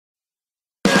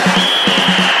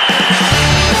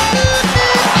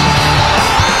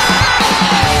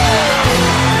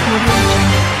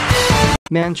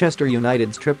Manchester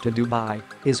United's trip to Dubai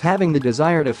is having the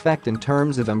desired effect in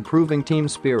terms of improving team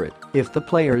spirit, if the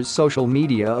players' social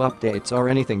media updates are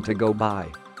anything to go by.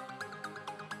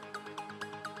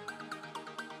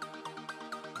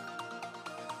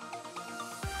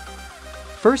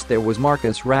 First there was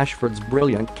Marcus Rashford's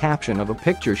brilliant caption of a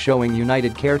picture showing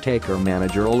United caretaker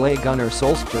manager Ole Gunnar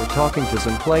Solskjaer talking to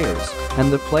some players,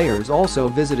 and the players also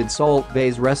visited Salt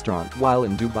Bay's restaurant while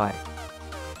in Dubai.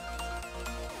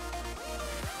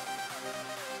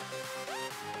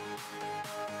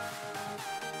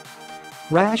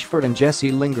 Rashford and Jesse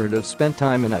Lingard have spent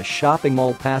time in a shopping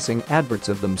mall passing adverts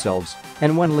of themselves,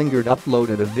 and when Lingard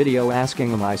uploaded a video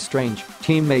asking "Am I strange?"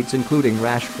 teammates including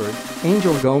Rashford,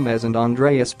 Angel Gomez and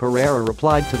Andreas Pereira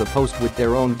replied to the post with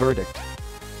their own verdict.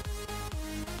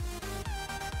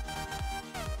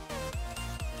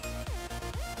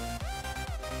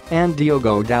 And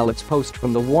Diogo Dalot's post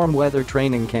from the warm weather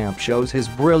training camp shows his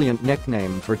brilliant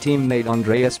nickname for teammate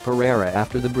Andreas Pereira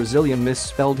after the Brazilian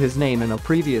misspelled his name in a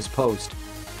previous post.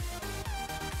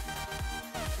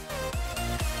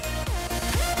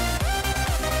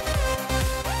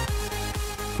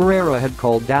 Pereira had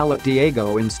called Dalot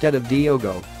Diego instead of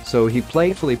Diogo, so he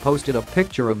playfully posted a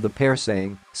picture of the pair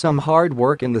saying, "Some hard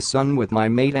work in the sun with my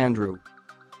mate Andrew."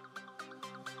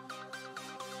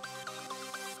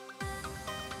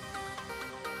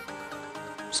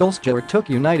 Solskjaer took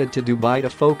United to Dubai to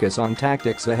focus on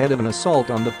tactics ahead of an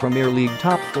assault on the Premier League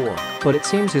top four, but it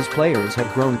seems his players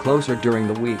have grown closer during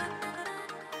the week.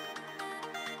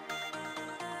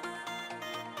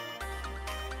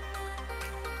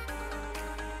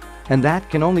 And that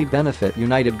can only benefit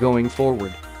United going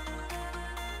forward.